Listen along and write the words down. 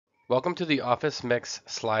Welcome to the Office Mix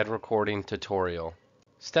slide recording tutorial.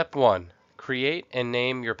 Step 1. Create and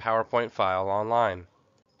name your PowerPoint file online.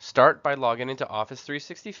 Start by logging into Office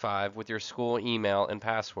 365 with your school email and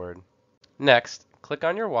password. Next, click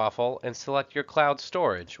on your waffle and select your cloud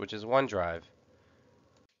storage, which is OneDrive.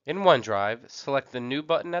 In OneDrive, select the New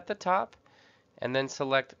button at the top and then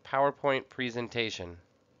select PowerPoint Presentation.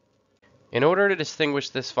 In order to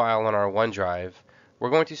distinguish this file on our OneDrive, we're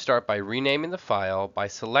going to start by renaming the file by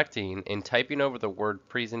selecting and typing over the word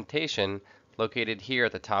presentation located here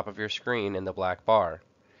at the top of your screen in the black bar.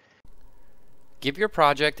 Give your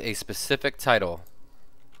project a specific title.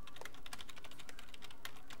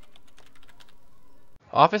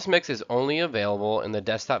 Office Mix is only available in the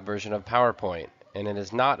desktop version of PowerPoint, and it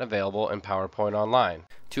is not available in PowerPoint Online.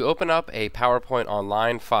 To open up a PowerPoint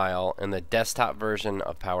Online file in the desktop version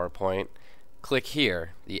of PowerPoint, click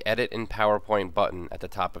here, the Edit in PowerPoint button at the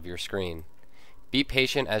top of your screen. Be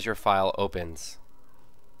patient as your file opens.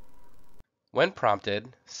 When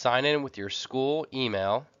prompted, sign in with your school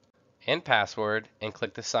email and password and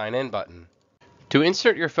click the Sign In button. To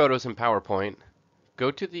insert your photos in PowerPoint,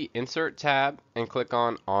 go to the Insert tab and click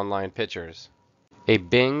on Online Pictures. A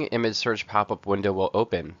Bing image search pop-up window will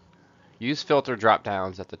open. Use filter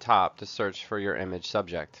drop-downs at the top to search for your image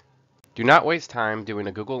subject. Do not waste time doing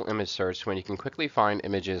a Google image search when you can quickly find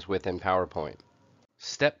images within PowerPoint.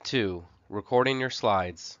 Step 2. Recording your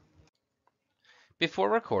slides. Before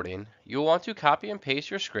recording, you'll want to copy and paste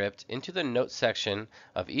your script into the Notes section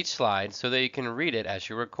of each slide so that you can read it as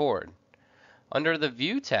you record. Under the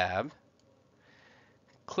View tab,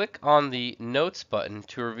 click on the Notes button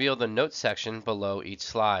to reveal the Notes section below each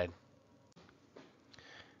slide.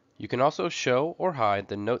 You can also show or hide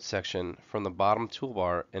the Notes section from the bottom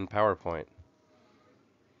toolbar in PowerPoint.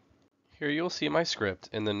 Here you'll see my script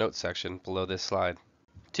in the Notes section below this slide.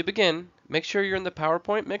 To begin, make sure you're in the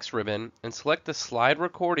PowerPoint Mix ribbon and select the Slide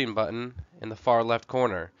Recording button in the far left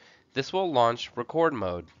corner. This will launch Record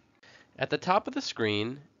Mode. At the top of the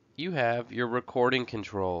screen, you have your recording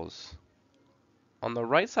controls. On the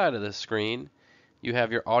right side of the screen, you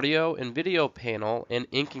have your audio and video panel and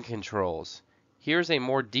inking controls. Here's a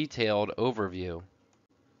more detailed overview.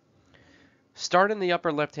 Start in the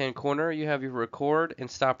upper left-hand corner, you have your record and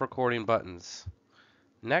stop recording buttons.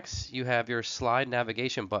 Next, you have your slide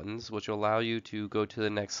navigation buttons, which will allow you to go to the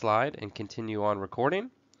next slide and continue on recording.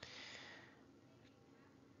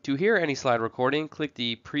 To hear any slide recording, click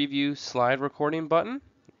the Preview Slide Recording button.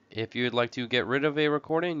 If you'd like to get rid of a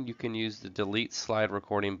recording, you can use the Delete Slide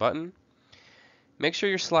Recording button. Make sure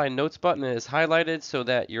your Slide Notes button is highlighted so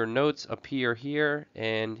that your notes appear here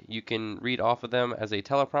and you can read off of them as a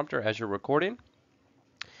teleprompter as you're recording.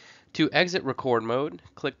 To exit record mode,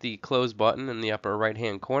 click the Close button in the upper right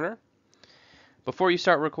hand corner. Before you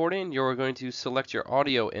start recording, you're going to select your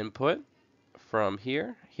audio input from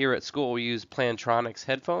here. Here at school we use Plantronics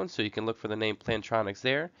headphones, so you can look for the name Plantronics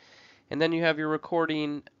there. And then you have your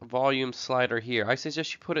recording volume slider here. I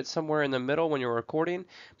suggest you put it somewhere in the middle when you're recording,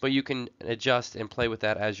 but you can adjust and play with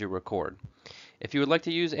that as you record. If you would like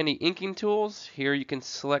to use any inking tools, here you can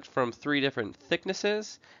select from 3 different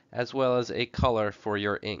thicknesses as well as a color for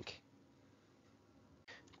your ink.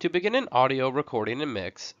 To begin an audio recording and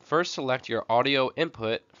mix, first select your audio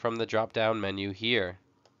input from the drop-down menu here.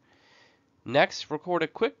 Next, record a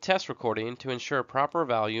quick test recording to ensure proper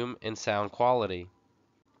volume and sound quality.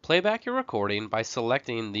 Play back your recording by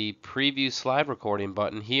selecting the Preview Slide Recording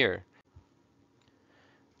button here.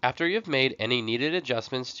 After you've made any needed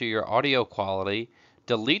adjustments to your audio quality,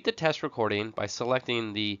 delete the test recording by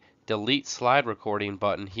selecting the Delete Slide Recording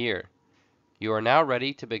button here. You are now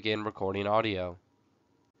ready to begin recording audio.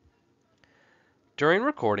 During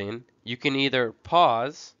recording, you can either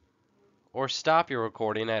pause or stop your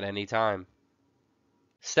recording at any time.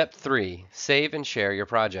 Step 3. Save and share your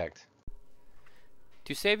project.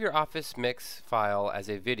 To save your Office Mix file as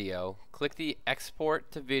a video, click the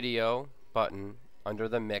Export to Video button under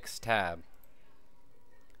the Mix tab.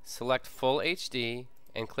 Select Full HD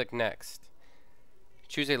and click Next.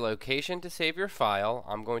 Choose a location to save your file.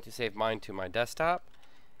 I'm going to save mine to my desktop,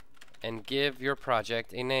 and give your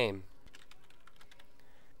project a name.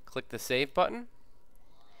 Click the Save button,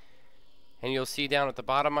 and you'll see down at the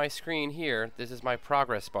bottom of my screen here, this is my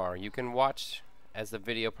progress bar. You can watch as the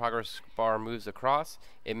video progress bar moves across.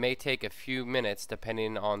 It may take a few minutes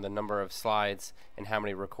depending on the number of slides and how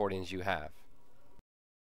many recordings you have.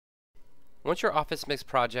 Once your Office Mix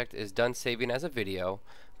project is done saving as a video,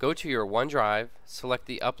 go to your OneDrive, select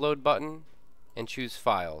the Upload button, and choose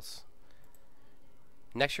Files.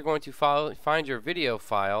 Next you're going to find your video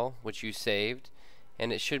file which you saved,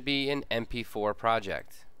 and it should be an MP4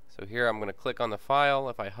 project. So here I'm going to click on the file.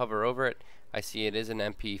 If I hover over it, I see it is an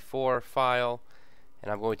MP4 file,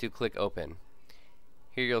 and I'm going to click open.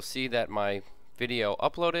 Here you'll see that my video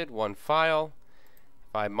uploaded, one file.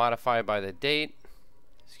 If I modify by the date,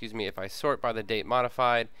 if I sort by the date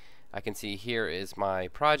modified, I can see here is my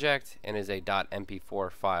project and is a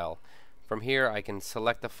 .mp4 file. From here I can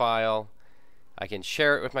select the file, I can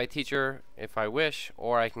share it with my teacher if I wish,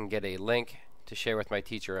 or I can get a link to share with my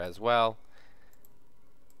teacher as well.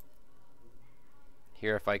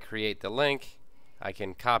 Here if I create the link, I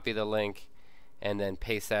can copy the link and then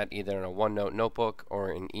paste that either in a OneNote notebook or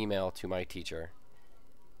an email to my teacher.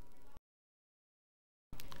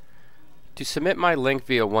 To submit my link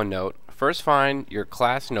via OneNote, first find your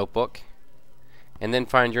class notebook and then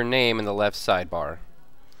find your name in the left sidebar.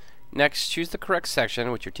 Next, choose the correct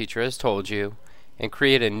section which your teacher has told you and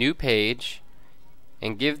create a new page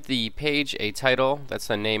and give the page a title that's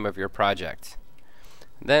the name of your project.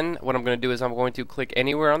 Then what I'm going to do is I'm going to click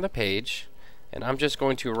anywhere on the page and I'm just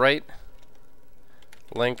going to write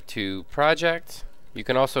link to project. You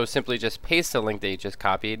can also simply just paste the link that you just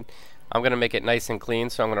copied. I'm going to make it nice and clean,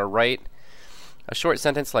 so I'm going to write a short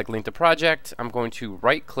sentence like link to project. I'm going to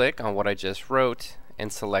right click on what I just wrote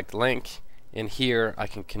and select link. In here I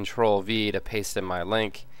can Control V to paste in my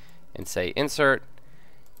link and say insert,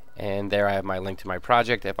 and there I have my link to my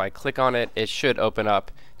project. If I click on it, it should open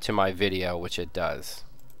up to my video, which it does.